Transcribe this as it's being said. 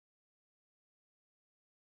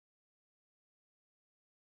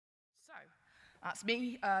That's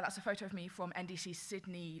me. That's a photo of me from NDC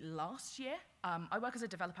Sydney last year. I work as a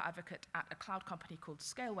developer advocate at a cloud company called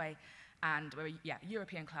Scaleway, and we're a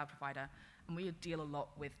European cloud provider, and we deal a lot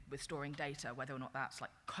with storing data, whether or not that's like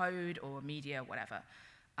code or media, whatever.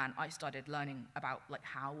 And I started learning about like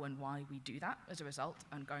how and why we do that as a result,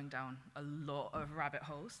 and going down a lot of rabbit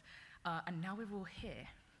holes. And now we're all here.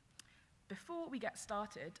 Before we get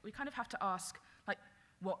started, we kind of have to ask, like,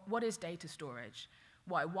 what is data storage?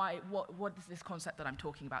 What is this concept that I'm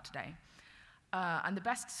talking about today? And the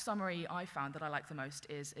best summary I found that I like the most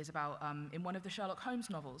is about, in one of the Sherlock Holmes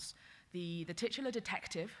novels, the titular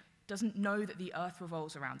detective doesn't know that the Earth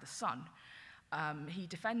revolves around the sun. He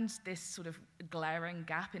defends this sort of glaring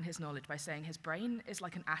gap in his knowledge by saying his brain is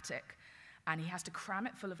like an attic, and he has to cram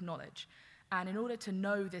it full of knowledge. And in order to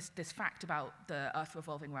know this fact about the Earth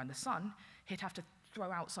revolving around the sun, he'd have to throw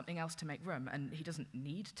out something else to make room, and he doesn't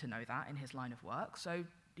need to know that in his line of work, so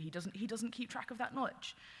he doesn't keep track of that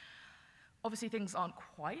knowledge. Obviously, things aren't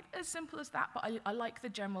quite as simple as that, but I like the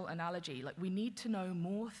general analogy. Like, we need to know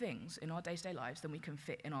more things in our day-to-day lives than we can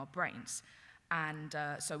fit in our brains, and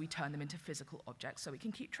so we turn them into physical objects so we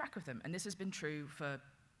can keep track of them, and this has been true for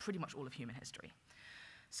pretty much all of human history.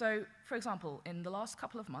 So, for example, in the last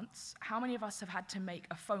couple of months, how many of us have had to make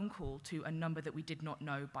a phone call to a number that we did not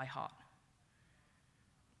know by heart?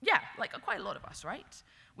 Yeah, like quite a lot of us, right?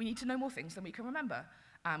 We need to know more things than we can remember,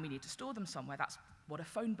 and we need to store them somewhere. That's what a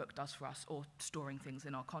phone book does for us, or storing things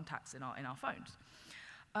in our contacts in our phones.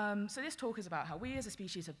 So this talk is about how we as a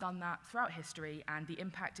species have done that throughout history, and the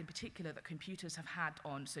impact in particular that computers have had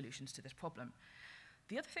on solutions to this problem.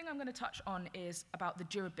 The other thing I'm going to touch on is about the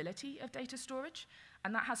durability of data storage,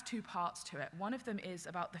 and that has two parts to it. One of them is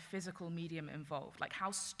about the physical medium involved, like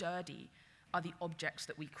how sturdy are the objects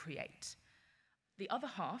that we create. The other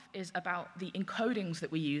half is about the encodings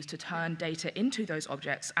that we use to turn data into those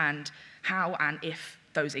objects, and how and if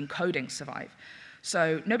those encodings survive.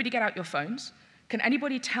 So nobody get out your phones. Can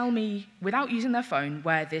anybody tell me, without using their phone,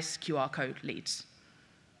 where this QR code leads?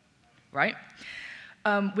 Right?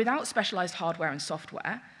 Without specialized hardware and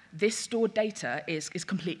software, this stored data is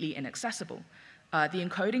completely inaccessible. The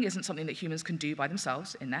encoding isn't something that humans can do by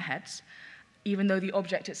themselves in their heads, even though the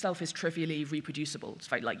object itself is trivially reproducible.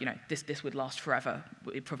 It's like, this would last forever,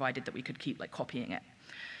 provided that we could keep copying it.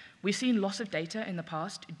 We've seen loss of data in the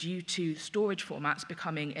past due to storage formats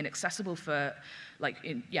becoming inaccessible for,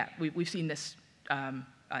 we've seen this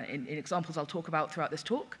in examples I'll talk about throughout this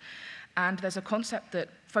talk. And there's a concept that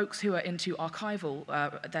folks who are into archival,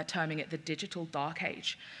 they're terming it the digital dark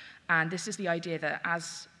age. And this is the idea that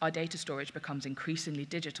as our data storage becomes increasingly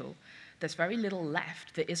digital, there's very little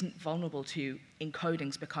left that isn't vulnerable to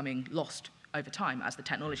encodings becoming lost over time as the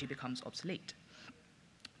technology becomes obsolete.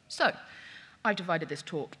 So, I've divided this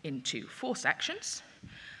talk into 4 sections.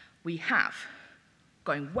 We have,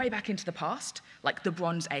 going way back into the past, like the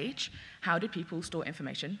Bronze Age, how did people store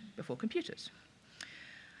information before computers?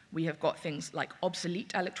 We have got things like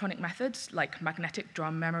obsolete electronic methods, like magnetic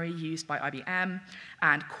drum memory used by IBM,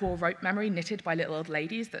 and core rope memory knitted by little old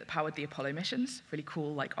ladies that powered the Apollo missions. Really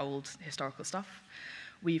cool, old historical stuff.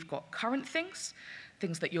 We've got current things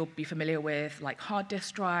that you'll be familiar with, like hard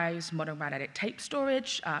disk drives, modern magnetic tape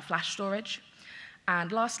storage, flash storage.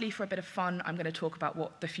 And lastly, for a bit of fun, I'm going to talk about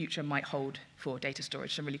what the future might hold for data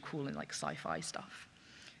storage, some really cool and sci-fi stuff.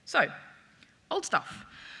 So, old stuff.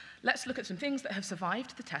 Let's look at some things that have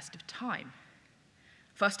survived the test of time.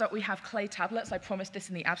 First up, we have clay tablets. I promised this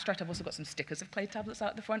in the abstract. I've also got some stickers of clay tablets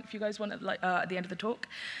out at the front if you guys want it at the end of the talk.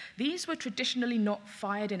 These were traditionally not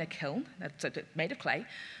fired in a kiln, so made of clay,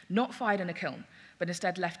 not fired in a kiln, but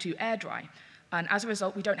instead left to air dry. And as a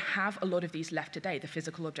result, we don't have a lot of these left today. The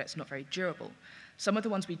physical object's not very durable. Some of the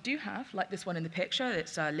ones we do have, like this one in the picture,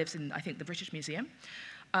 it lives in, I think, the British Museum.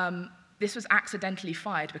 This was accidentally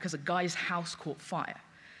fired because a guy's house caught fire.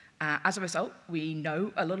 As a result, we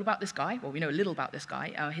know a little about this guy. Well, we know a little about this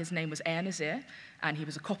guy. His name was Air Nazir, and he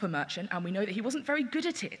was a copper merchant, and we know that he wasn't very good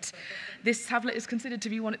at it. This tablet is considered to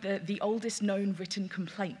be one of the oldest known written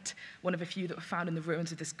complaint, one of a few that were found in the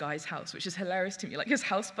ruins of this guy's house, which is hilarious to me. His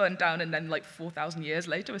house burned down, and then 4,000 years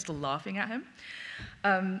later, we're still laughing at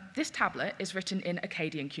him. This tablet is written in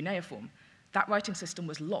Akkadian cuneiform. That writing system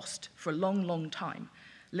was lost for a long, long time.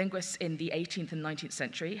 Linguists in the 18th and 19th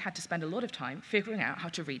century had to spend a lot of time figuring out how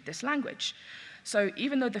to read this language. So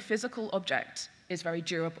even though the physical object is very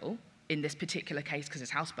durable, in this particular case because his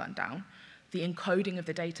house burned down, the encoding of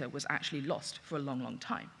the data was actually lost for a long, long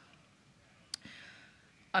time.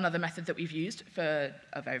 Another method that we've used for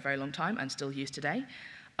a very, very long time and still use today,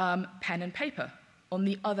 pen and paper, on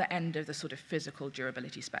the other end of the sort of physical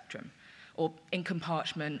durability spectrum, or ink and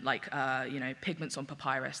parchment, pigments on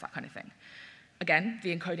papyrus, that kind of thing. Again,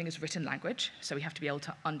 the encoding is written language, so we have to be able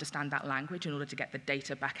to understand that language in order to get the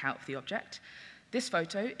data back out of the object. This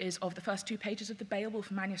photo is of the first 2 pages of the Beowulf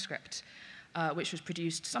manuscript, which was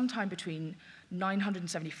produced sometime between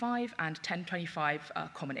 975 and 1025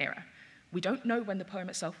 Common Era. We don't know when the poem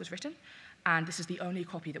itself was written, and this is the only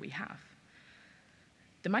copy that we have.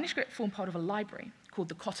 The manuscript formed part of a library called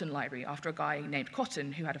the Cotton Library, after a guy named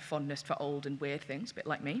Cotton who had a fondness for old and weird things, a bit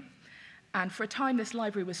like me. And for a time, this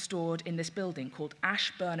library was stored in this building called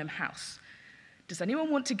Ashburnham House. Does anyone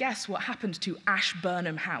want to guess what happened to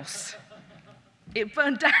Ashburnham House? It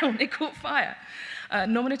burned down, it caught fire.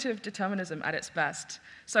 Nominative determinism at its best.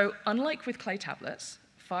 So unlike with clay tablets,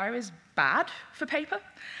 fire is bad for paper,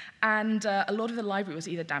 and a lot of the library was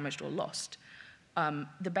either damaged or lost.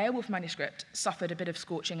 The Beowulf manuscript suffered a bit of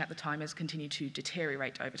scorching at the time and has continued to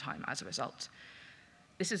deteriorate over time as a result.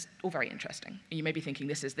 This is all very interesting. You may be thinking,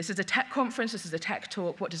 this is a tech conference, this is a tech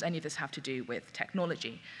talk, what does any of this have to do with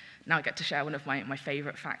technology? Now I get to share one of my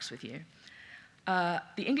favorite facts with you.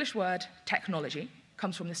 The English word technology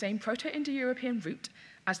comes from the same Proto-Indo-European root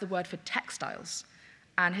as the word for textiles.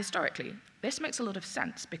 And historically, this makes a lot of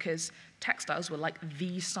sense because textiles were like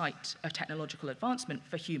the site of technological advancement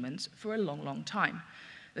for humans for a long, long time.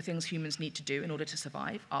 The things humans need to do in order to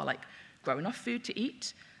survive are like grow enough food to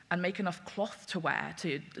eat and make enough cloth to wear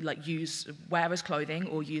to wear as clothing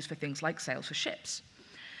or use for things like sails for ships.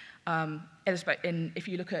 If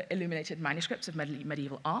you look at illuminated manuscripts of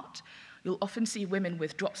medieval art, you'll often see women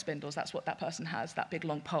with drop spindles. That's what that person has, that big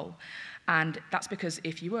long pole. And that's because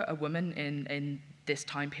if you were a woman in this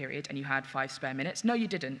time period and you had 5 spare minutes, no, you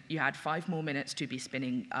didn't. You had 5 more minutes to be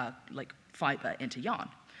spinning fiber into yarn.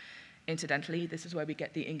 Incidentally, this is where we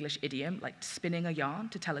get the English idiom, like spinning a yarn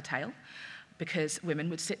to tell a tale, because women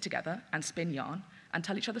would sit together and spin yarn and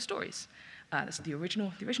tell each other stories. That's the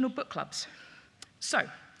original book clubs. So,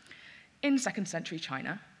 in 2nd century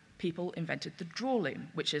China, people invented the draw loom,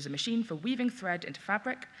 which is a machine for weaving thread into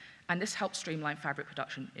fabric, and this helps streamline fabric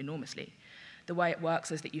production enormously. The way it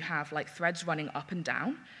works is that you have like threads running up and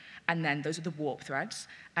down, and then those are the warp threads,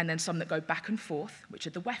 and then some that go back and forth, which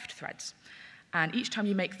are the weft threads. And each time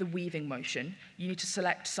you make the weaving motion, you need to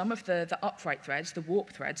select some of the upright threads, the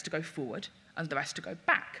warp threads, to go forward, and the rest to go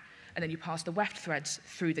back. And then you pass the weft threads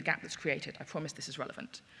through the gap that's created. I promise this is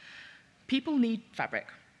relevant. People need fabric,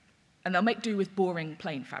 and they'll make do with boring,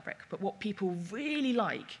 plain fabric. But what people really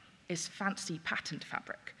like is fancy patterned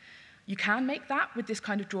fabric. You can make that with this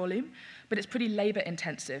kind of draw loom, but it's pretty labor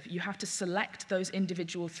intensive. You have to select those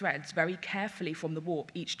individual threads very carefully from the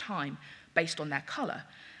warp each time based on their color,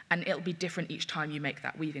 and it'll be different each time you make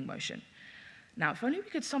that weaving motion. Now, if only we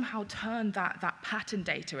could somehow turn that pattern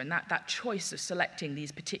data and that choice of selecting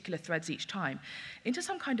these particular threads each time into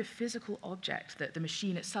some kind of physical object that the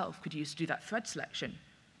machine itself could use to do that thread selection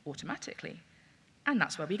automatically. And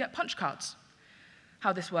that's where we get punch cards.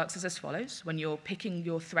 How this works is as follows. When you're picking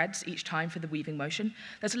your threads each time for the weaving motion,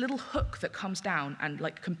 there's a little hook that comes down and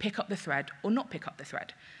can pick up the thread or not pick up the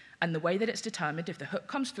thread. And the way that it's determined if the hook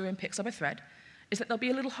comes through and picks up a thread is that there'll be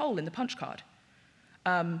a little hole in the punch card.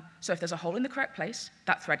 So if there's a hole in the correct place,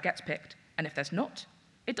 that thread gets picked, and if there's not,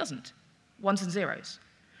 it doesn't. 1s and 0s.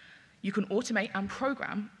 You can automate and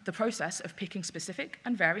program the process of picking specific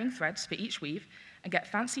and varying threads for each weave and get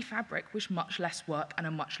fancy fabric with much less work and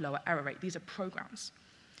a much lower error rate. These are programs.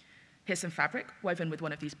 Here's some fabric woven with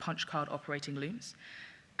one of these punch card operating looms.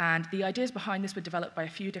 And the ideas behind this were developed by a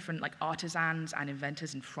few different artisans and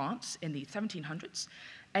inventors in France in the 1700s,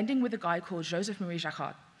 ending with a guy called Joseph-Marie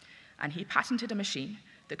Jacquard. And he patented a machine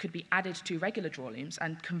that could be added to regular draw looms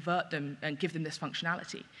and convert them and give them this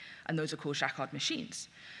functionality. And those are called Jacquard machines.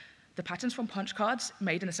 The patterns from punch cards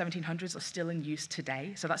made in the 1700s are still in use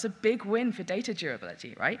today, so that's a big win for data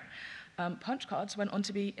durability, right? Punch cards went on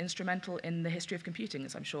to be instrumental in the history of computing,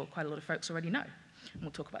 as I'm sure quite a lot of folks already know. And we'll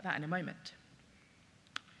talk about that in a moment.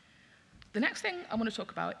 The next thing I want to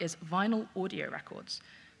talk about is vinyl audio records.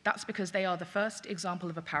 That's because they are the first example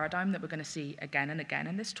of a paradigm that we're going to see again and again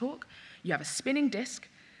in this talk. You have a spinning disc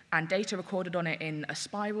and data recorded on it in a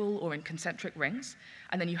spiral or in concentric rings,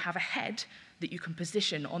 and then you have a head that you can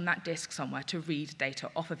position on that disc somewhere to read data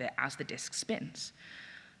off of it as the disc spins.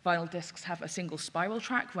 Vinyl discs have a single spiral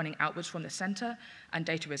track running outwards from the center, and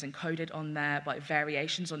data is encoded on there by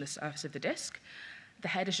variations on the surface of the disc. The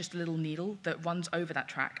head is just a little needle that runs over that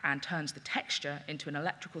track and turns the texture into an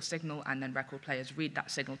electrical signal, and then record players read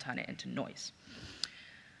that signal, turn it into noise.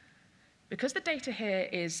 Because the data here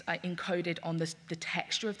is encoded on the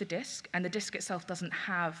texture of the disc, and the disc itself doesn't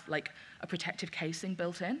have a protective casing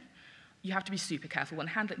built in, you have to be super careful when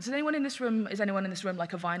handling. Is anyone in this room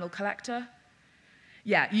like a vinyl collector?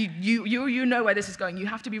 Yeah, you know where this is going. You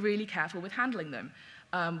have to be really careful with handling them.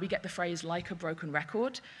 We get the phrase like a broken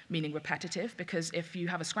record, meaning repetitive, because if you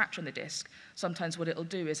have a scratch on the disk, sometimes what it'll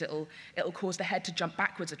do is it'll cause the head to jump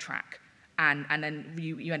backwards a track, and then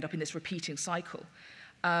you end up in this repeating cycle.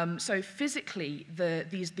 So physically,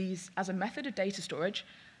 these as a method of data storage,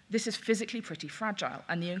 this is physically pretty fragile,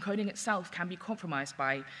 and the encoding itself can be compromised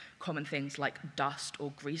by common things like dust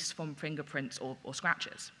or grease from fingerprints or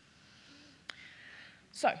scratches.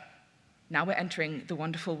 So, now we're entering the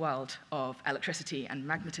wonderful world of electricity and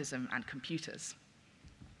magnetism and computers.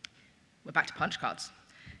 We're back to punch cards.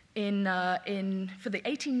 For the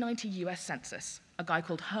 1890 US Census, a guy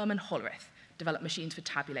called Herman Holderness developed machines for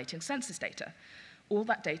tabulating census data. All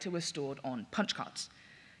that data was stored on punch cards.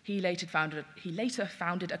 He later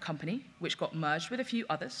founded a company which got merged with a few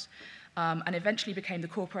others and eventually became the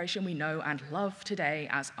corporation we know and love today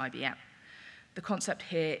as IBM. The concept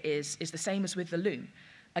here is the same as with the loom.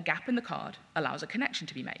 A gap in the card allows a connection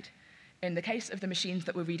to be made. In the case of the machines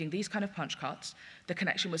that were reading these kind of punch cards, the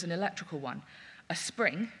connection was an electrical one, a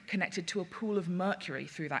spring connected to a pool of mercury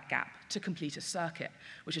through that gap to complete a circuit,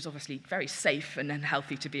 which is obviously very safe and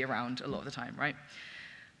healthy to be around a lot of the time, right?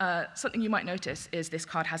 Something you might notice is this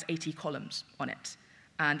card has 80 columns on it.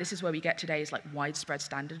 And this is where we get today's like widespread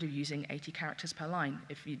standard of using 80 characters per line.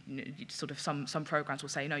 If some programs will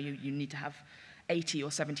say, no, you need to have 80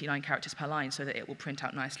 or 79 characters per line so that it will print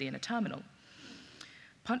out nicely in a terminal.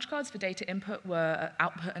 Punch cards for data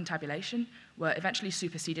output and tabulation were eventually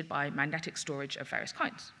superseded by magnetic storage of various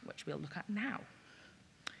kinds, which we'll look at now.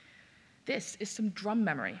 This is some drum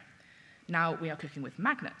memory. Now we are cooking with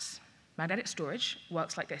magnets. Magnetic storage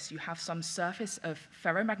works like this. You have some surface of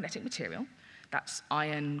ferromagnetic material, that's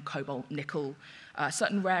iron, cobalt, nickel,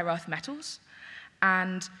 certain rare earth metals,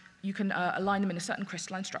 and you can align them in a certain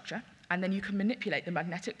crystalline structure, and then you can manipulate the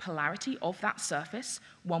magnetic polarity of that surface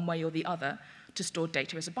one way or the other to store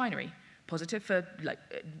data as a binary. Positive for, like,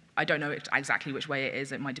 I don't know exactly which way it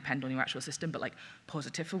is, it might depend on your actual system, but like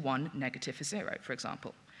positive for 1, negative for 0, for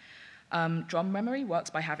example. Drum memory works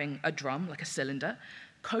by having a drum, like a cylinder,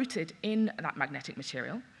 coated in that magnetic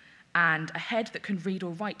material, and a head that can read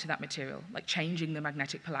or write to that material, like changing the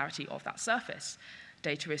magnetic polarity of that surface.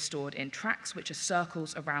 Data is stored in tracks, which are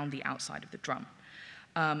circles around the outside of the drum.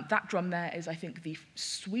 That drum there is, I think,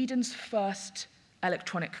 Sweden's first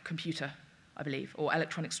electronic computer, I believe, or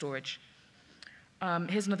electronic storage.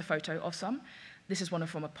 Here's another photo of some. This is one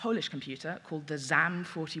from a Polish computer called the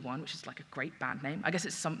ZAM41, which is like a great band name. I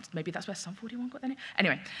guess maybe that's where Sum 41 got their name.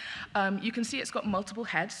 Anyway, you can see it's got multiple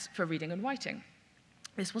heads for reading and writing.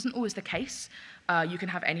 This wasn't always the case. You can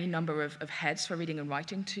have any number of heads for reading and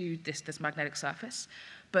writing to this magnetic surface.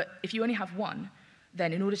 But if you only have one,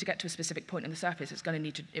 then in order to get to a specific point on the surface,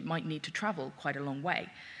 it might need to travel quite a long way.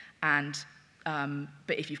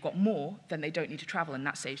 But if you've got more, then they don't need to travel, and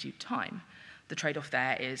that saves you time. The trade-off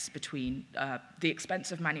there is between the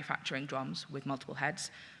expense of manufacturing drums with multiple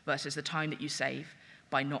heads versus the time that you save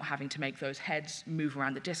by not having to make those heads move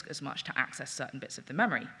around the disk as much to access certain bits of the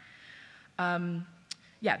memory.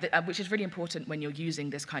 Which is really important when you're using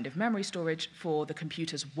this kind of memory storage for the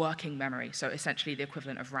computer's working memory, so essentially the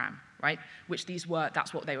equivalent of RAM, right?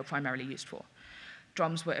 That's what they were primarily used for.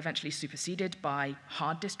 Drums were eventually superseded by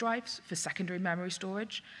hard disk drives for secondary memory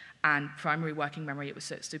storage, and primary working memory, it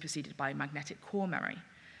was superseded by magnetic core memory.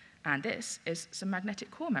 And this is some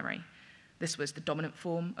magnetic core memory. This was the dominant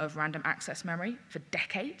form of random access memory for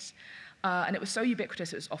decades, and it was so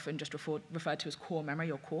ubiquitous it was often just referred to as core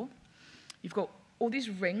memory or core. You've got all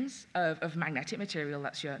these rings of magnetic material,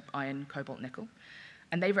 that's your iron, cobalt, nickel,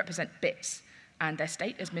 and they represent bits, and their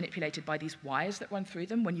state is manipulated by these wires that run through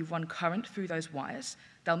them. When you run current through those wires,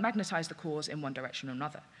 they'll magnetize the cores in one direction or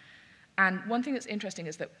another. And one thing that's interesting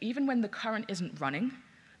is that even when the current isn't running,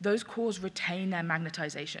 those cores retain their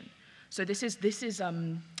magnetization. So this is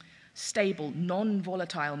stable,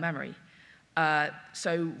 non-volatile memory.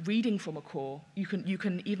 So reading from a core, you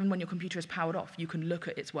can even when your computer is powered off, you can look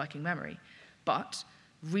at its working memory. But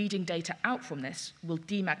reading data out from this will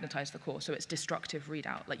demagnetize the core, so it's destructive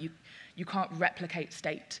readout. Like you can't replicate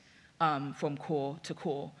state from core to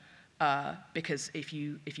core because if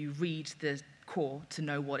you read the core to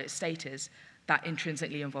know what its state is, that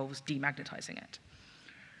intrinsically involves demagnetizing it.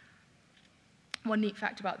 One neat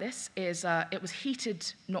fact about this is it was heated,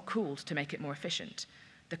 not cooled, to make it more efficient.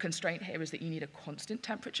 The constraint here is that you need a constant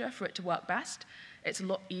temperature for it to work best. It's a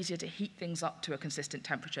lot easier to heat things up to a consistent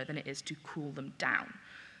temperature than it is to cool them down.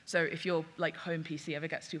 So if your home PC ever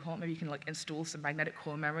gets too hot, maybe you can install some magnetic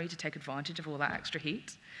core memory to take advantage of all that extra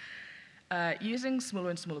heat. Using smaller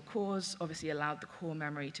and smaller cores obviously allowed the core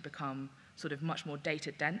memory to become sort of much more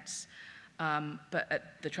data dense. But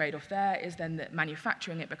the trade-off there is then that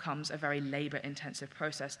manufacturing it becomes a very labor-intensive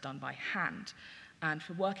process done by hand. And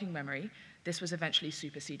for working memory, this was eventually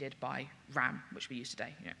superseded by RAM, which we use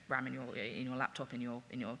today. RAM in your laptop, in your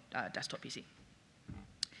desktop PC.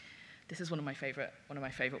 This is one of my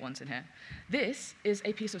favorite ones in here. This is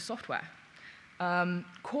a piece of software.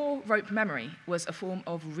 Core rope memory was a form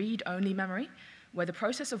of read-only memory, where the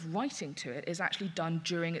process of writing to it is actually done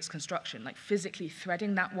during its construction, like physically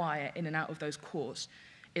threading that wire in and out of those cores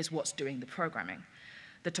is what's doing the programming.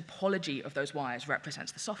 The topology of those wires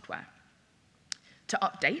represents the software. To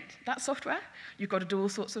update that software, you've got to do all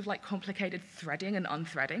sorts of like complicated threading and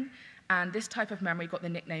unthreading, and this type of memory got the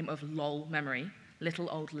nickname of LOL memory, little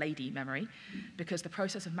old lady memory, because the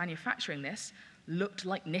process of manufacturing this looked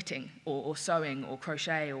like knitting or sewing or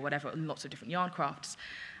crochet or whatever, lots of different yarn crafts.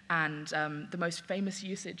 And the most famous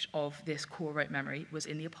usage of this core rope memory was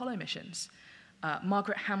in the Apollo missions.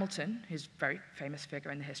 Margaret Hamilton, who's a very famous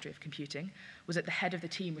figure in the history of computing, was at the head of the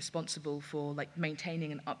team responsible for like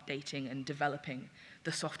maintaining and updating and developing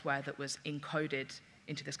the software that was encoded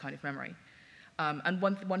into this kind of memory. And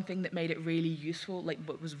one thing that made it really useful, like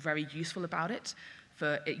what was very useful about it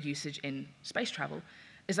for its usage in space travel,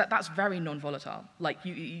 is that that's very non-volatile. Like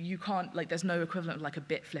you can't, like there's no equivalent of like a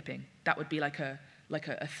bit flipping. That would be like a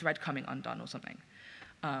thread coming undone or something.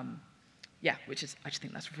 Yeah, I just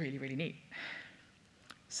think that's really, really neat.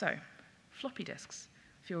 So, floppy disks.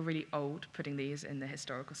 I feel really old putting these in the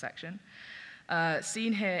historical section.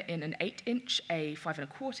 Seen here in an 8-inch, a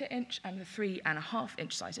 5¼ inch, and the 3½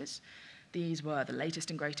 inch sizes. These were the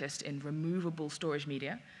latest and greatest in removable storage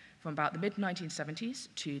media from about the mid-1970s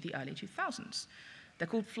to the early 2000s. They're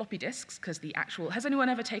called floppy disks because the actual, has anyone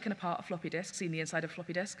ever taken apart a floppy disk, seen the inside of a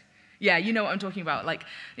floppy disk? Yeah, you know what I'm talking about. Like,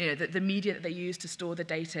 you know, the media that they use to store the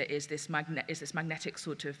data is this magnetic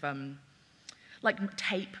sort of, like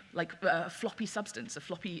tape, like a floppy substance, a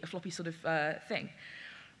floppy sort of thing.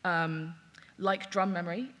 Like drum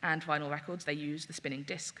memory and vinyl records, they use the spinning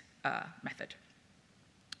disk method.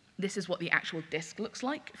 This is what the actual disk looks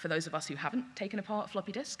like for those of us who haven't taken apart a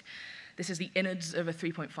floppy disk. This is the innards of a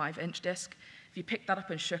 3.5-inch disk. If you picked that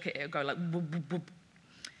up and shook it, it would go like boop, boop, boop.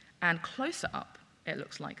 And closer up, it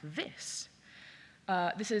looks like this.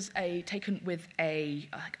 This is taken with a,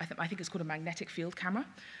 I think it's called a magnetic field camera,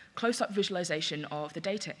 close-up visualization of the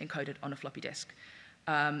data encoded on a floppy disk.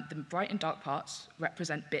 The bright and dark parts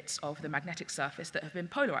represent bits of the magnetic surface that have been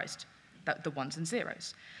polarized, the ones and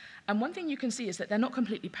zeros. And one thing you can see is that they're not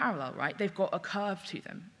completely parallel, right? They've got a curve to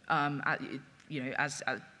them, as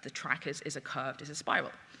the track is a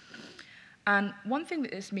spiral. And one thing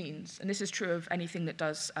that this means, and this is true of anything that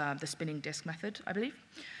does the spinning disk method, I believe,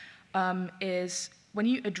 is when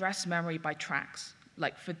you address memory by tracks,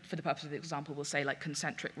 like for the purpose of the example, we'll say like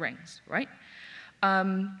concentric rings, right?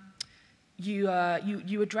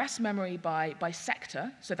 You address memory by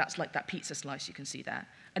sector, so that's like that pizza slice you can see there,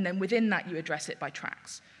 and then within that you address it by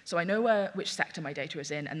tracks. So I know which sector my data is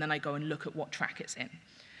in, and then I go and look at what track it's in.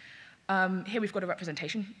 Here we've got a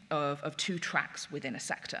representation of 2 tracks within a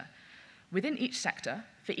sector. Within each sector,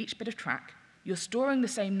 for each bit of track, you're storing the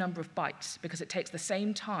same number of bytes because it takes the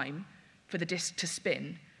same time for the disk to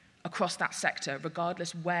spin across that sector,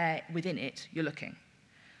 regardless where within it you're looking.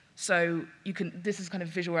 So this is kind of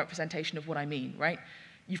visual representation of what I mean, right?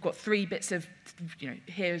 You've got 3 bits of,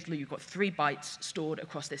 you've got 3 bytes stored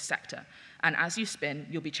across this sector. And as you spin,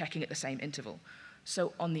 you'll be checking at the same interval.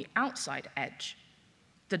 So on the outside edge,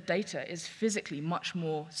 the data is physically much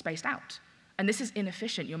more spaced out. And this is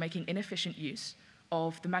inefficient. You're making inefficient use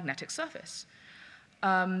of the magnetic surface.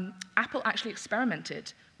 Apple actually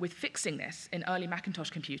experimented with fixing this in early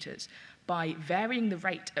Macintosh computers by varying the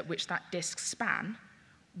rate at which that disk span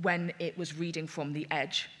when it was reading from the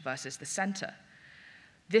edge versus the center.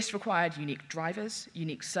 This required unique drivers,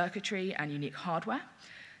 unique circuitry, and unique hardware.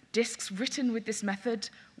 Disks written with this method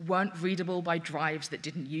weren't readable by drives that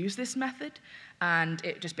didn't use this method, and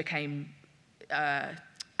it just became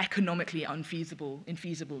economically infeasible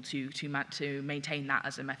to maintain that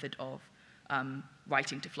as a method of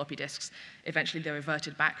writing to floppy disks. Eventually, they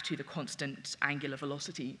reverted back to the constant angular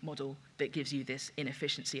velocity model that gives you this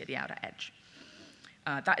inefficiency at the outer edge.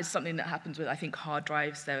 That is something that happens with, I think, hard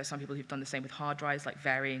drives. There are some people who've done the same with hard drives, like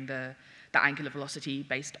varying the angular velocity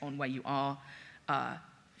based on where you are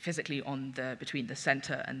physically between the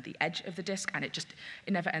center and the edge of the disk, and it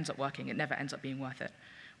never ends up working. It never ends up being worth it,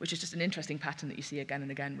 which is just an interesting pattern that you see again and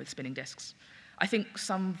again with spinning disks. I think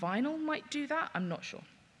some vinyl might do that. I'm not sure.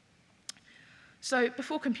 So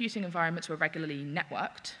before computing environments were regularly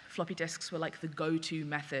networked, floppy disks were like the go-to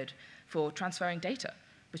method for transferring data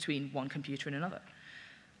between one computer and another.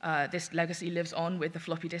 This legacy lives on with the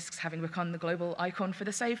floppy disks having become the global icon for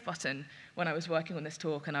the save button. When I was working on this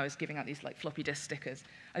talk and I was giving out these like floppy disk stickers,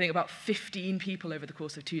 I think about 15 people over the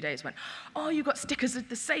course of 2 days went, "Oh, you got stickers of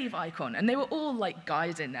the save icon." And they were all like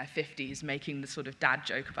guys in their 50s making the sort of dad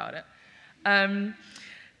joke about it.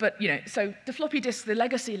 But, so the floppy disk, the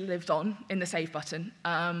legacy lived on in the save button,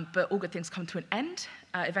 but all good things come to an end.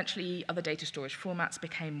 Eventually, other data storage formats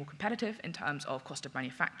became more competitive in terms of cost of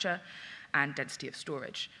manufacture and density of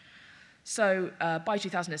storage. So by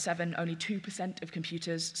 2007, only 2% of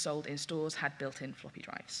computers sold in stores had built-in floppy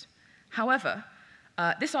drives. However,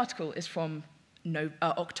 this article is from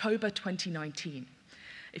October 2019.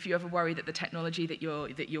 If you ever worry that the technology that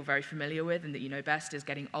you're very familiar with and that you know best is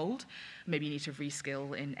getting old, maybe you need to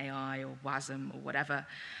reskill in AI or WASM or whatever,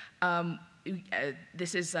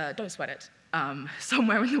 this is, don't sweat it.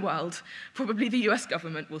 Somewhere in the world, probably the US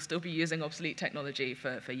government will still be using obsolete technology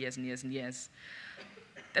for years and years and years.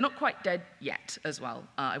 They're not quite dead yet as well.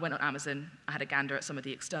 I went on Amazon, I had a gander at some of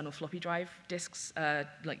the external floppy drive disks,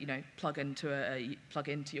 plug into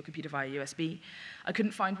your computer via USB. I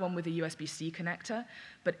couldn't find one with a USB-C connector,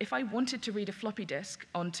 but if I wanted to read a floppy disk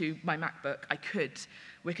onto my MacBook, I could.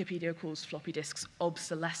 Wikipedia calls floppy disks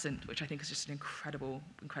obsolescent, which I think is just an incredible,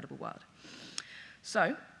 incredible word.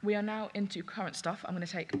 So we are now into current stuff. I'm going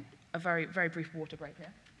to take a very, very brief water break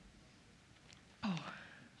here. Oh.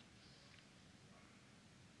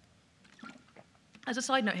 As a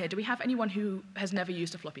side note here, do we have anyone who has never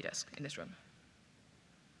used a floppy disk in this room?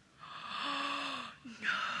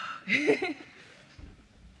 No.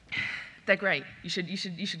 They're great. You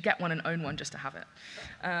should get one and own one just to have it.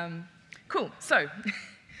 Cool. So,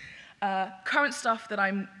 current stuff that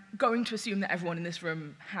I'm going to assume that everyone in this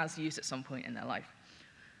room has used at some point in their life.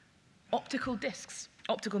 Optical disks,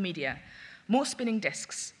 optical media, more spinning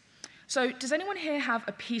disks. So, does anyone here have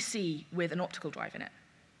a PC with an optical drive in it?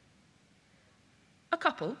 A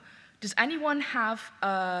couple. Does anyone have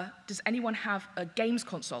a games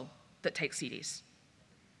console that takes CDs?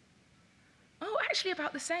 Oh, actually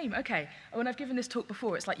about the same. Okay. When I've given this talk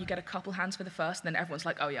before, it's like you get a couple hands for the first, and then everyone's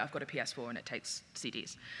like, oh yeah, I've got a PS4 and it takes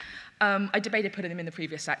CDs. I debated putting them in the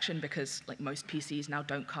previous section because like most PCs now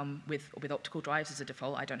don't come with optical drives as a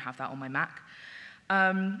default. I don't have that on my Mac.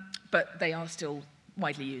 But they are still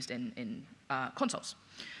widely used in consoles.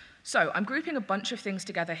 So I'm grouping a bunch of things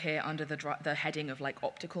together here under the heading of like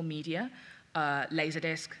optical media,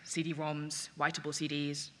 Laserdisc, CD-ROMs, writable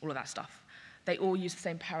CDs, all of that stuff. They all use the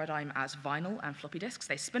same paradigm as vinyl and floppy disks.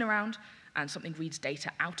 They spin around and something reads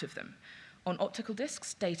data out of them. On optical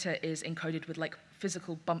disks, data is encoded with like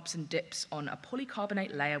physical bumps and dips on a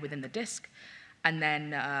polycarbonate layer within the disk. And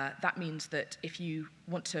then that means that if you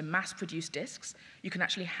want to mass produce disks, you can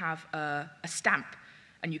actually have a stamp,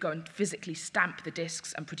 and you go and physically stamp the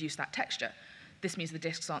disks and produce that texture. This means the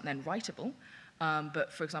disks aren't then writable,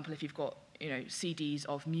 but for example, if you've got CDs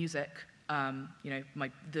of music,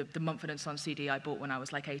 the Mumford & Sons CD I bought when I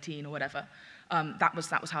was like 18 or whatever, that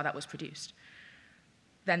was how that was produced.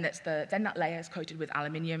 Then that layer is coated with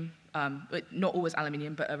aluminium, not always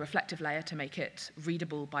aluminium, but a reflective layer to make it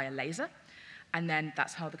readable by a laser, and then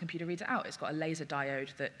that's how the computer reads it out. It's got a laser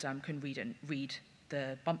diode that can read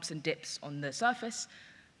the bumps and dips on the surface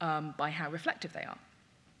by how reflective they are.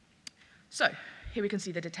 So here we can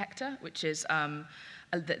see the detector, which is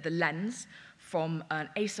the lens from an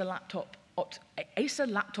Acer laptop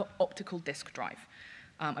optical disk drive.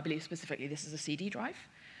 I believe specifically this is a CD drive.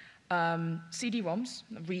 CD-ROMs,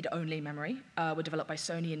 read-only memory, were developed by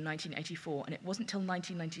Sony in 1984, and it wasn't until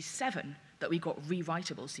 1997 that we got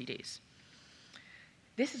rewritable CDs.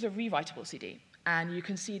 This is a rewritable CD, and you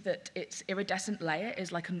can see that its iridescent layer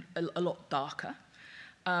is like a lot darker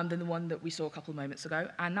than the one that we saw a couple of moments ago,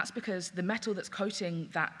 and that's because the metal that's coating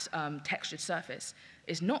that textured surface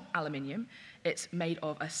is not aluminium. It's made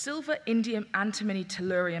of a silver, indium, antimony,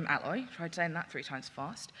 tellurium alloy. Tried saying that 3 times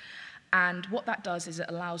fast. And what that does is it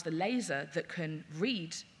allows the laser that can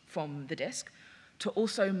read from the disk to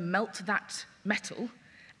also melt that metal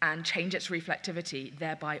and change its reflectivity,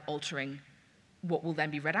 thereby altering what will then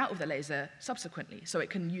be read out of the laser subsequently. So it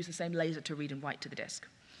can use the same laser to read and write to the disk.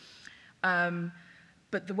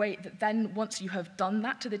 But the way that then, once you have done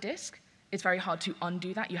that to the disk, it's very hard to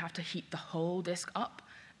undo that. You have to heat the whole disk up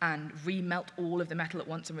and remelt all of the metal at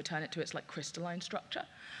once and return it to its like crystalline structure.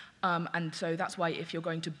 And so that's why if you're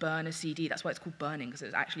going to burn a CD, that's why it's called burning, because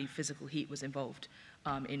it's actually physical heat was involved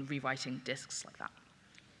in rewriting disks like that.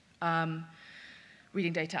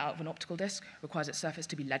 Reading data out of an optical disk requires its surface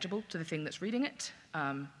to be legible to the thing that's reading it.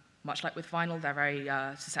 Much like with vinyl, they're very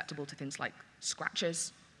susceptible to things like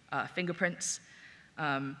scratches, fingerprints.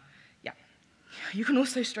 Yeah, you can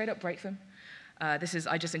also straight up break them.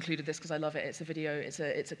 I just included this because I love it. It's a video, it's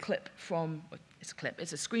a clip from, it's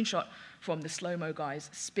a screenshot from the slow-mo guys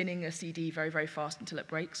spinning a CD very, very fast until it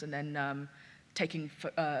breaks, and then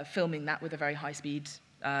filming that with a very high speed,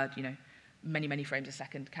 many, many frames a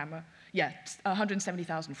second camera. Yeah,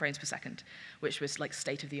 170,000 frames per second, which was like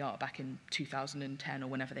state of the art back in 2010 or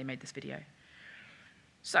whenever they made this video.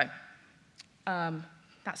 So,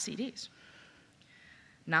 that's CDs.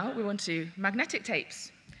 Now we want to magnetic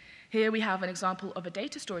tapes. Here we have an example of a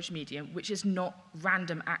data storage medium which is not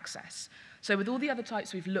random access. So with all the other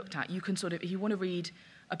types we've looked at, you can sort of, if you want to read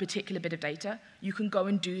a particular bit of data, you can go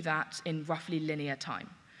and do that in roughly linear time.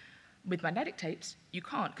 With magnetic tapes, you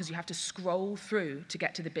can't, because you have to scroll through to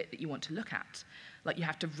get to the bit that you want to look at. Like you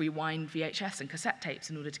have to rewind VHS and cassette tapes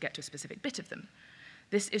in order to get to a specific bit of them.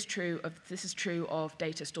 This is true of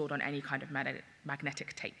data stored on any kind of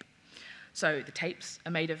magnetic tape. So the tapes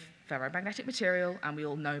are made of ferromagnetic material, and we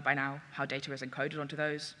all know by now how data is encoded onto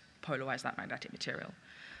those, polarize that magnetic material.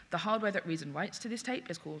 The hardware that reads and writes to this tape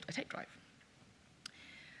is called a tape drive.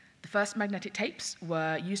 The first magnetic tapes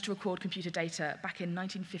were used to record computer data back in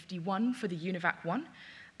 1951 for the UNIVAC-1,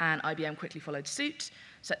 and IBM quickly followed suit,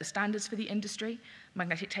 set the standards for the industry.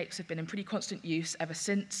 Magnetic tapes have been in pretty constant use ever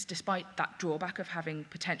since, despite that drawback of having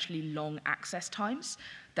potentially long access times.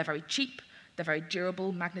 They're very cheap, they're very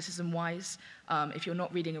durable magnetism-wise. If you're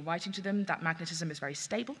not reading and writing to them, that magnetism is very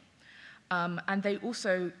stable. And they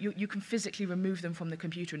also, you can physically remove them from the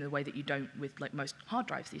computer in a way that you don't with like most hard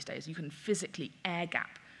drives these days. You can physically air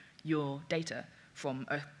gap your data from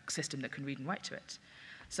a system that can read and write to it.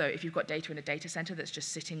 So if you've got data in a data center that's just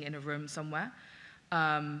sitting in a room somewhere,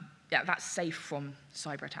 that's safe from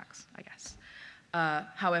cyber attacks, I guess.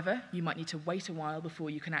 However, you might need to wait a while before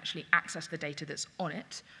you can actually access the data that's on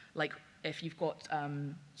it. Like if you've got,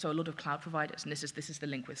 so a lot of cloud providers, and this is the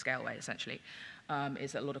link with Scaleway essentially,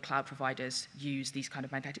 is that a lot of cloud providers use these kind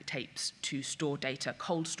of magnetic tapes to store data,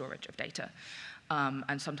 cold storage of data.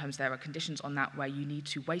 And sometimes there are conditions on that where you need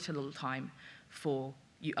to wait a little time for,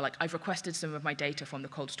 like I've requested some of my data from the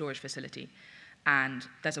cold storage facility, and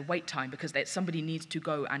there's a wait time because somebody needs to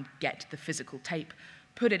go and get the physical tape,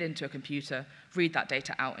 put it into a computer, read that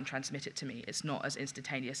data out and transmit it to me. It's not as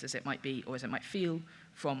instantaneous as it might be or as it might feel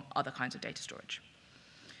from other kinds of data storage.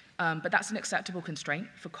 But that's an acceptable constraint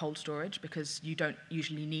for cold storage because you don't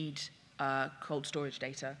usually need cold storage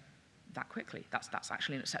data that quickly. That's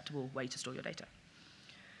actually an acceptable way to store your data.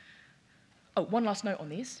 Oh, one last note on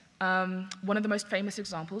these. One of the most famous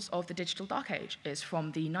examples of the digital dark age is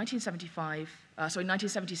from the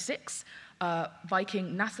 1976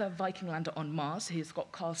 NASA Viking lander on Mars. He's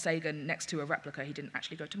got Carl Sagan next to a replica. He didn't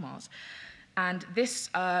actually go to Mars. And this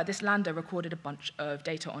lander recorded a bunch of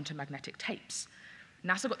data onto magnetic tapes.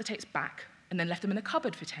 NASA got the tapes back and then left them in a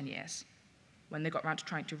cupboard for 10 years. When they got around to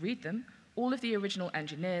trying to read them, all of the original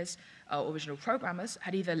engineers, original programmers,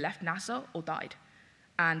 had either left NASA or died.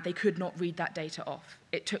 And they could not read that data off.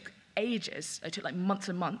 It took ages, it took like months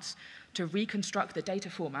and months to reconstruct the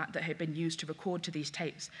data format that had been used to record to these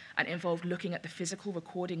tapes, and involved looking at the physical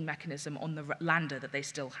recording mechanism on the lander that they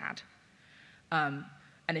still had.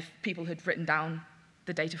 And if people had written down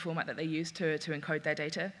the data format that they used to encode their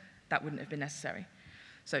data, that wouldn't have been necessary.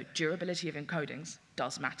 So durability of encodings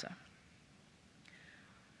does matter.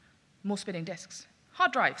 More spinning disks.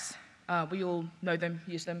 Hard drives. We all know them,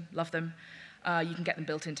 use them, love them. You can get them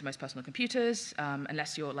built into most personal computers,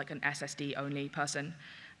 unless you're like an SSD-only person.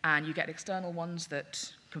 And you get external ones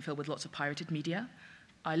that can fill with lots of pirated media.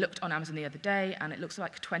 I looked on Amazon the other day, and it looks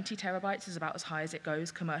like 20 terabytes is about as high as it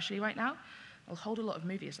goes commercially right now. It'll hold a lot of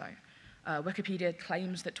movies, though. Wikipedia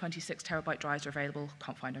claims that 26 terabyte drives are available.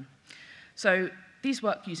 Can't find them. So these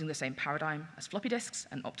work using the same paradigm as floppy disks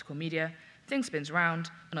and optical media. Thing spins around,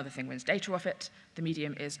 another thing wins data off it. The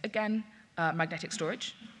medium is, again, magnetic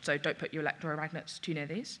storage, so don't put your electromagnets too near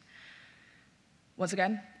these. Once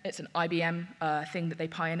again, it's an IBM thing that they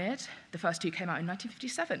pioneered. The first two came out in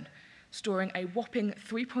 1957, storing a whopping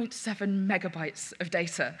 3.7 megabytes of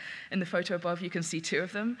data. In the photo above, you can see two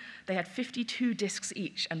of them. They had 52 disks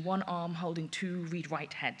each and one arm holding two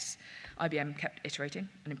read-write heads. IBM kept iterating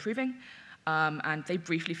and improving, and they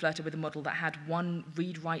briefly flirted with a model that had one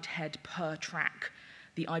read-write head per track.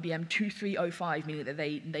 The IBM 2305, meaning that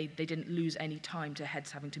they didn't lose any time to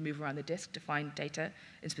heads having to move around the disk to find data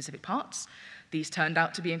in specific parts. These turned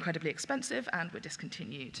out to be incredibly expensive and were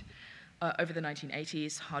discontinued. Over the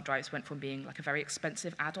 1980s, hard drives went from being like a very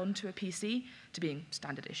expensive add-on to a PC to being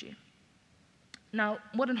standard issue. Now,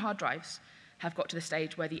 modern hard drives have got to the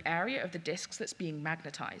stage where the area of the disks that's being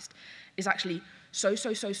magnetized is actually so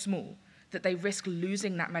small that they risk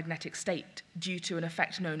losing that magnetic state due to an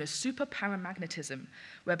effect known as superparamagnetism,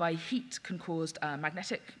 whereby heat can cause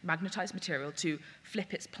magnetized material to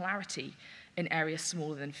flip its polarity in areas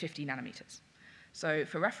smaller than 50 nanometers. So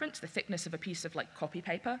for reference, the thickness of a piece of copy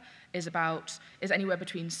paper is anywhere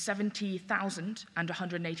between 70,000 and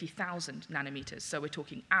 180,000 nanometers. So we're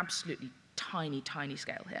talking absolutely tiny, tiny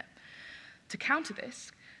scale here. To counter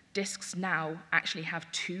this, disks now actually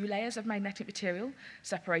have 2 layers of magnetic material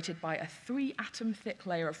separated by a 3-atom thick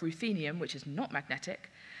layer of ruthenium, which is not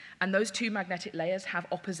magnetic. And those 2 magnetic layers have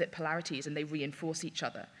opposite polarities and they reinforce each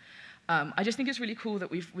other. I just think it's really cool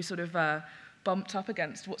that we sort of bumped up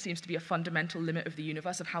against what seems to be a fundamental limit of the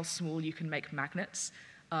universe of how small you can make magnets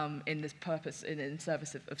in this purpose, in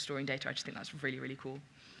service of storing data. I just think that's really, really cool.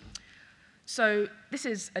 So this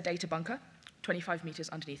is a data bunker, 25 meters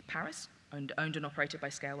underneath Paris, owned and operated by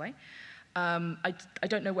Scaleway. I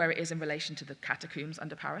don't know where it is in relation to the catacombs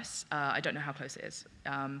under Paris. I don't know how close it is.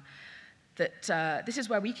 This is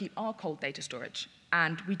where we keep our cold data storage.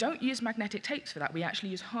 And we don't use magnetic tapes for that. We actually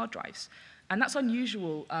use hard drives. And that's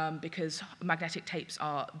unusual because magnetic tapes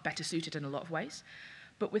are better suited in a lot of ways.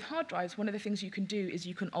 But with hard drives, one of the things you can do is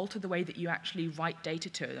you can alter the way that you actually write data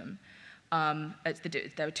to them.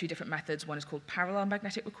 There are 2 different methods. One is called parallel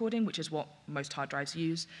magnetic recording, which is what most hard drives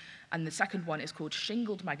use. And the second one is called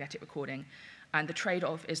shingled magnetic recording. And the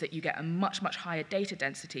trade-off is that you get a much, much higher data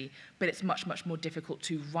density, but it's much, much more difficult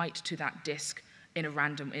to write to that disk in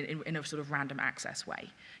a sort of random access way.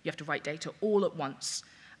 You have to write data all at once,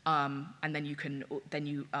 and then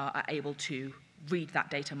you are able to read that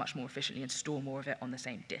data much more efficiently and store more of it on the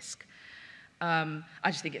same disk. I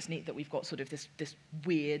just think it's neat that we've got sort of this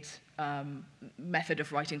weird method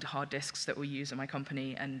of writing to hard disks that we use in my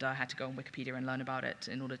company, and I had to go on Wikipedia and learn about it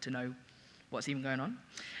in order to know what's even going on.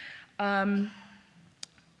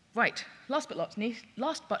 Right, last but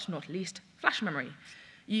not least, flash memory.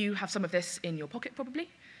 You have some of this in your pocket probably.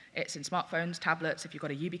 It's in smartphones, tablets. If you've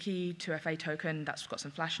got a YubiKey 2FA token, that's got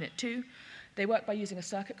some flash in it too. They work by using a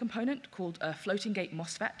circuit component called a floating gate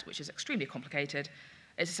MOSFET, which is extremely complicated.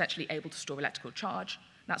 It's essentially able to store electrical charge.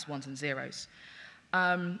 That's ones and zeros.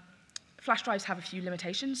 Flash drives have a few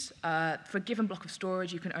limitations. For a given block of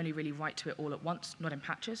storage, you can only really write to it all at once, not in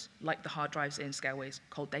patches, like the hard drives in Scaleway's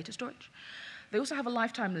cold data storage. They also have a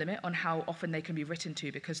lifetime limit on how often they can be written to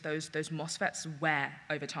because those MOSFETs wear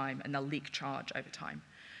over time and they'll leak charge over time.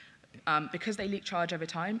 Because they leak charge over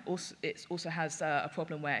time, it also has a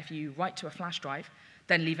problem where if you write to a flash drive,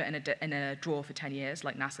 then leave it in a drawer for 10 years,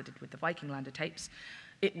 like NASA did with the Viking lander tapes,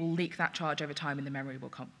 it will leak that charge over time and the memory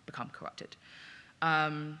will become corrupted.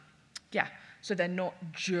 So they're not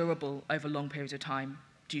durable over long periods of time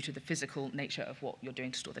due to the physical nature of what you're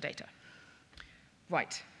doing to store the data.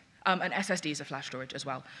 Right. And SSDs are flash storage as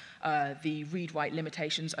well. The read-write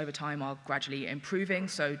limitations over time are gradually improving,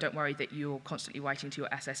 so don't worry that you're constantly writing to your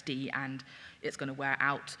SSD and it's going to wear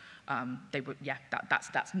out.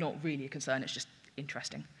 That's not really a concern, it's just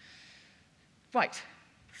interesting. Right,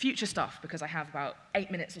 future stuff, because I have about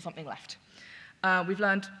 8 minutes or something left. We've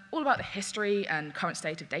learned all about the history and current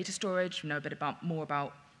state of data storage. We know a bit more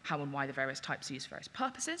about how and why the various types are used for various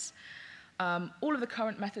purposes. All of the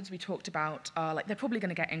current methods we talked about are they're probably going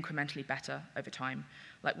to get incrementally better over time.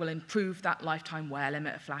 We'll improve that lifetime wear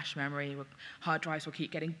limit of flash memory. Hard drives will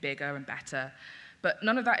keep getting bigger and better. But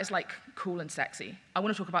none of that is cool and sexy. I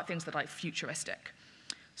want to talk about things that are futuristic.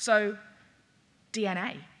 So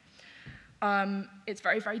DNA. It's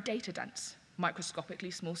very, very data dense.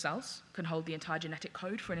 Microscopically small cells can hold the entire genetic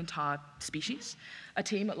code for an entire species. A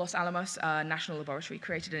team at Los Alamos National Laboratory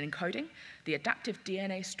created an encoding, the Adaptive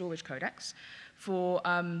DNA Storage Codex, for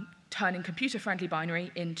turning computer-friendly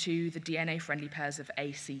binary into the DNA-friendly pairs of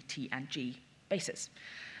A, C, T, and G bases.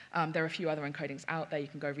 There are a few other encodings out there. You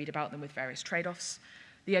can go read about them with various trade-offs.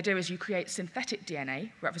 The idea is you create synthetic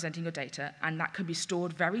DNA representing your data, and that can be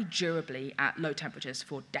stored very durably at low temperatures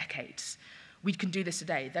for decades. We can do this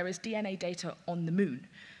today. There is DNA data on the moon,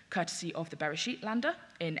 courtesy of the Bereshit lander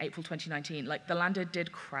in April 2019. The lander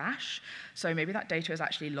did crash, so maybe that data is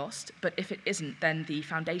actually lost. But if it isn't, then the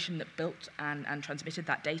foundation that built and transmitted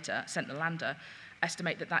that data, sent the lander,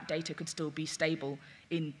 estimate that that data could still be stable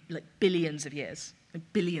in billions of years.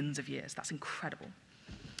 Billions of years. That's incredible.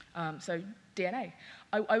 So DNA.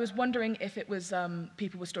 I was wondering if it was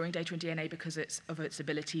people were storing data in DNA because of its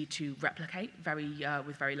ability to replicate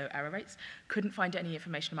with very low error rates. Couldn't find any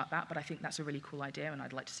information about that, but I think that's a really cool idea, and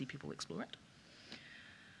I'd like to see people explore it.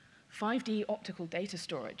 5D optical data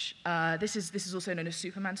storage. This is also known as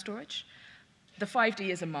Superman storage. the 5D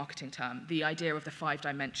is a marketing term. The idea of the 5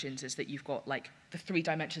 dimensions is that you've got like the 3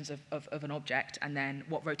 dimensions of an object, and then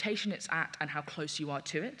what rotation it's at and how close you are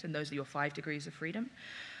to it, and those are your 5 degrees of freedom.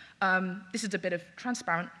 This is a bit of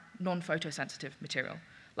transparent, non-photosensitive material,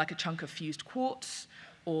 like a chunk of fused quartz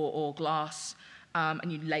or glass,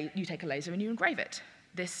 and you take a laser and you engrave it.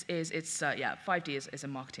 This is, 5D is a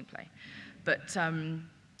marketing play. But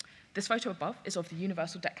this photo above is of the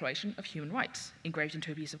Universal Declaration of Human Rights, engraved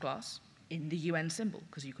into a piece of glass in the UN symbol,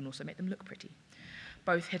 because you can also make them look pretty.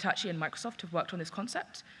 Both Hitachi and Microsoft have worked on this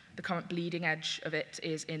concept. The current bleeding edge of it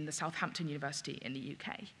is in the Southampton University in the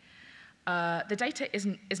UK. The data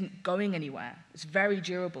isn't going anywhere. It's very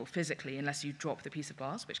durable physically, unless you drop the piece of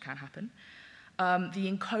glass, which can happen. The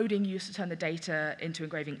encoding used to turn the data into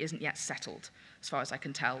engraving isn't yet settled, as far as I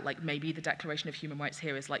can tell. Like, maybe the Declaration of Human Rights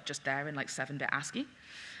here is like just there in like 7-bit ASCII.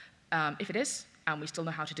 If it is, and we still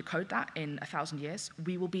know how to decode that in 1,000 years,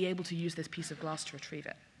 we will be able to use this piece of glass to retrieve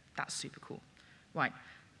it. That's super cool. Right,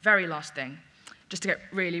 very last thing, just to get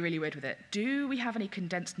really, really weird with it. Do we have any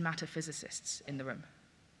condensed matter physicists in the room?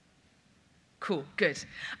 Cool, good.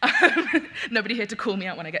 Nobody here to call me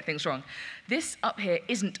out when I get things wrong. This up here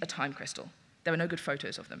isn't a time crystal. There are no good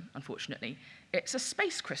photos of them, unfortunately. It's a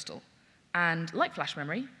space crystal. And like flash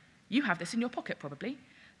memory, you have this in your pocket probably.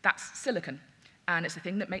 That's silicon. And it's the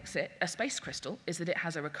thing that makes it a space crystal, is that it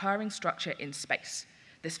has a recurring structure in space.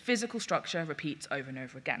 This physical structure repeats over and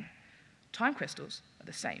over again. Time crystals are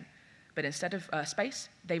the same, but instead of space,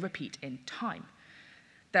 they repeat in time.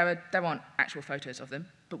 There aren't actual photos of them,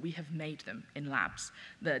 but we have made them in labs.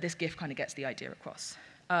 This GIF kind of gets the idea across.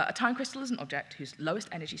 A time crystal is an object whose lowest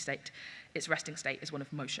energy state, its resting state, is one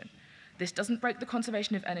of motion. This doesn't break the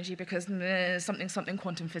conservation of energy because something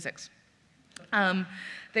quantum physics.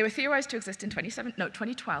 They were theorized to exist in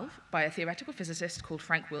 2012 by a theoretical physicist called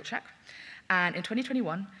Frank Wilczek. And in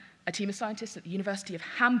 2021, a team of scientists at the University of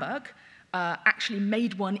Hamburg actually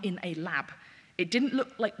made one in a lab. It didn't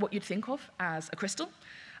look like what you'd think of as a crystal.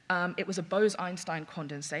 It was a Bose-Einstein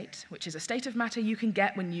condensate, which is a state of matter you can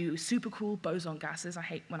get when you supercool boson gases. I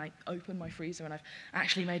hate when I open my freezer and I've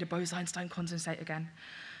actually made a Bose-Einstein condensate again.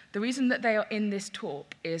 The reason that they are in this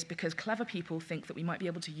talk is because clever people think that we might be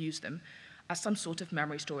able to use them as some sort of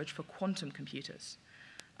memory storage for quantum computers.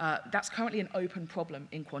 That's currently an open problem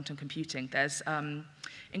in quantum computing. There's,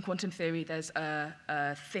 in quantum theory, there's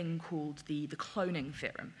a thing called the cloning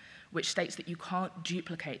theorem, which states that you can't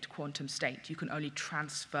duplicate quantum state, you can only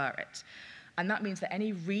transfer it. And that means that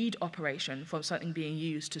any read operation from something being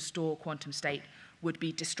used to store quantum state would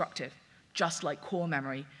be destructive, just like core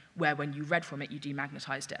memory, where when you read from it, you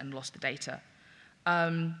demagnetized it and lost the data.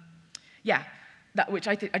 Which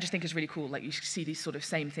I just think is really cool. Like, you see these sort of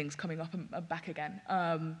same things coming up and back again.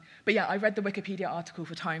 But yeah, I read the Wikipedia article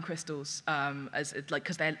for time crystals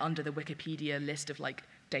because they're under the Wikipedia list of like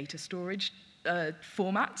data storage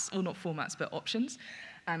formats, or not formats, but options.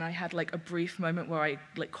 And I had like a brief moment where I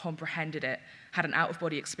like comprehended it, had an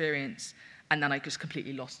out-of-body experience, and then I just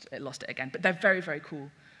completely lost it again. But they're very, very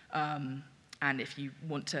cool. And if you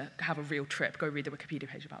want to have a real trip, go read the Wikipedia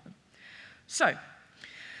page about them. So,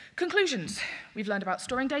 conclusions. We've learned about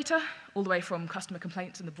storing data, all the way from customer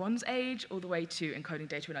complaints in the Bronze Age, all the way to encoding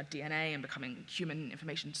data in our DNA and becoming human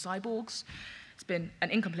information cyborgs. It's been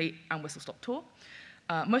an incomplete and whistle-stop tour.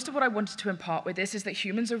 Most of what I wanted to impart with this is that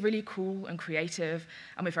humans are really cool and creative,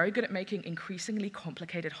 and we're very good at making increasingly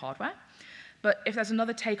complicated hardware. But if there's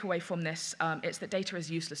another takeaway from this, it's that data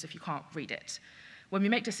is useless if you can't read it. When we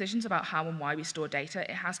make decisions about how and why we store data,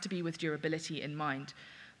 it has to be with durability in mind.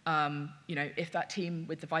 If that team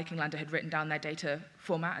with the Viking lander had written down their data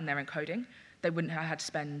format and their encoding, they wouldn't have had to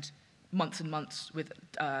spend months and months with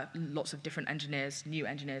lots of different engineers, new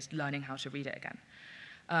engineers, learning how to read it again.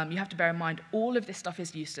 You have to bear in mind all of this stuff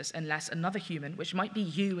is useless unless another human, which might be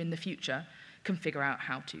you in the future, can figure out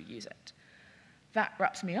how to use it. That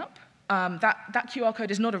wraps me up. That QR code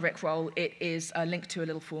is not a Rickroll. It is a link to a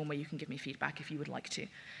little form where you can give me feedback if you would like to.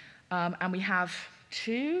 And we have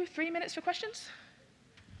 2-3 minutes for questions.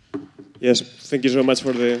 Yes, thank you so much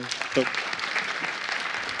for the talk.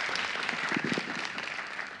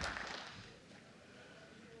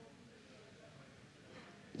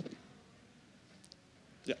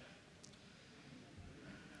 Yeah.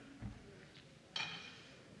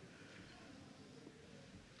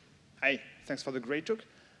 Hi, thanks for the great talk.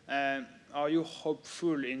 Are you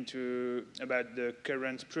hopeful about the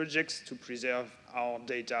current projects to preserve our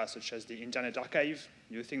data, such as the Internet Archive?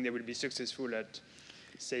 Do you think they will be successful at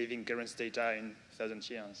saving current data in 1,000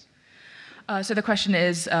 years? So the question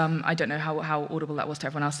is, I don't know how audible that was to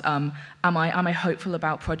everyone else. Am I hopeful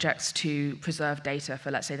about projects to preserve data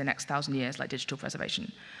for, let's say, the next 1,000 years, like digital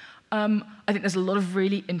preservation? I think there's a lot of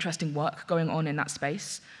really interesting work going on in that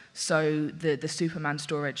space. So the Superman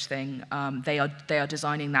storage thing, they are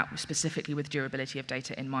designing that specifically with durability of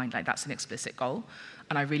data in mind. Like, that's an explicit goal,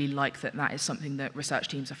 and I really like that that is something that research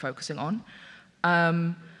teams are focusing on.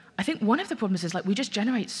 I think one of the problems is, like, we just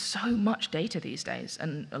generate so much data these days,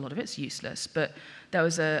 and a lot of it's useless. But there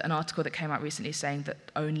was an article that came out recently saying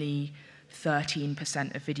that only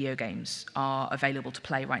 13% of video games are available to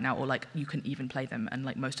play right now, or like you can even play them, and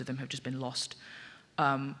like most of them have just been lost,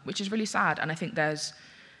 which is really sad. And I think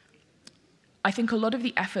a lot of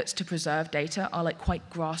the efforts to preserve data are like quite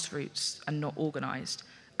grassroots and not organized,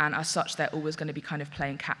 and as such, they're always going to be kind of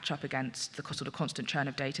playing catch up against the sort of constant churn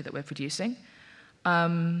of data that we're producing.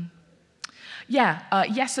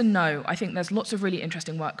 Yes and no. I think there's lots of really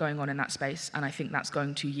interesting work going on in that space, and I think that's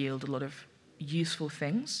going to yield a lot of useful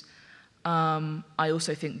things. I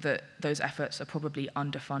also think that those efforts are probably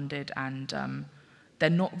underfunded, and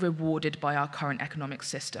they're not rewarded by our current economic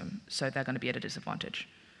system, so they're going to be at a disadvantage.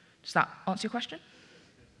 Does that answer your question?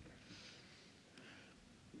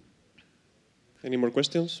 Any more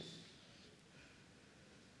questions?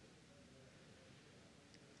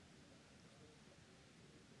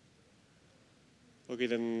 Okay,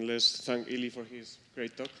 then let's thank Ili for his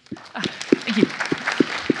great talk. Thank you.